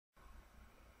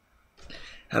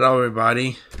Hello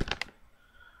everybody,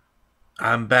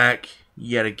 I'm back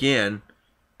yet again.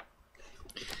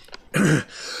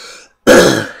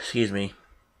 Excuse me.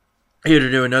 Here to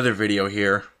do another video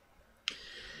here.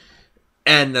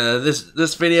 And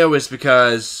this video is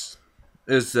because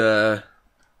is this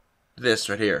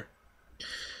right here.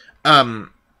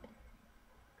 I'm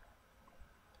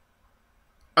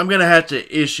gonna have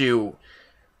to issue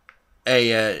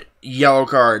a yellow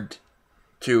card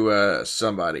to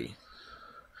somebody.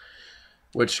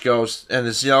 Which goes, and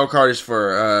this yellow card is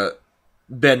for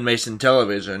Ben Mason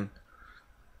Television.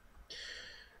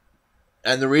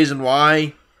 And the reason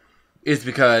why is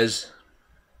because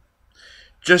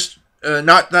just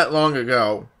not that long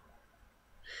ago,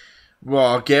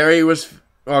 while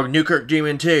Newkirk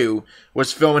Demon 2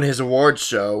 was filming his awards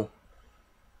show,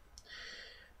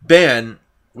 Ben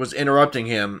was interrupting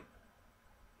him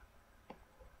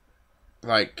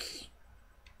like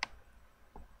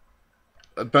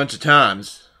a bunch of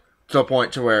times, to a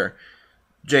point to where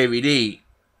JVD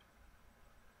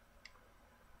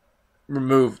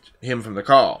removed him from the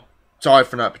call. Sorry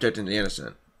for not protecting the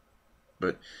innocent.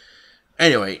 But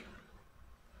anyway,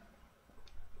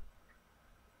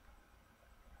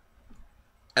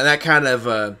 and that kind of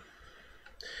that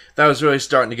was really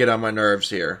starting to get on my nerves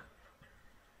here.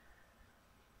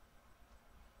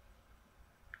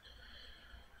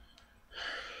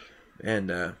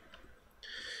 And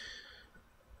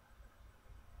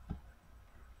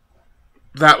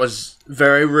that was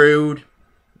very rude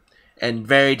and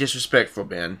very disrespectful,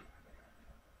 Ben.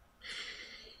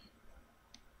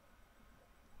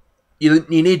 You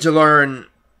need to learn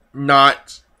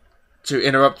not to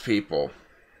interrupt people.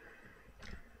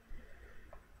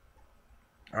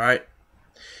 Alright?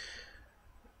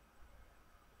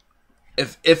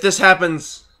 If this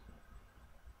happens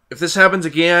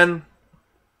again,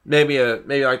 maybe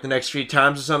like the next few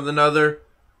times or something or other,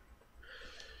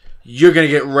 you're going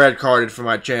to get red carded from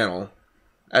my channel.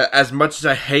 As much as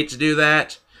I hate to do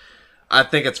that, I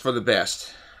think it's for the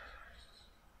best.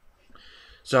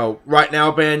 So, right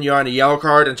now, Ben, you're on a yellow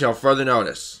card until further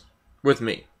notice. With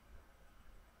me.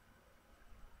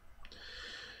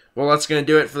 Well, that's going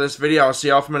to do it for this video. I'll see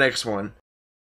y'all for my next one.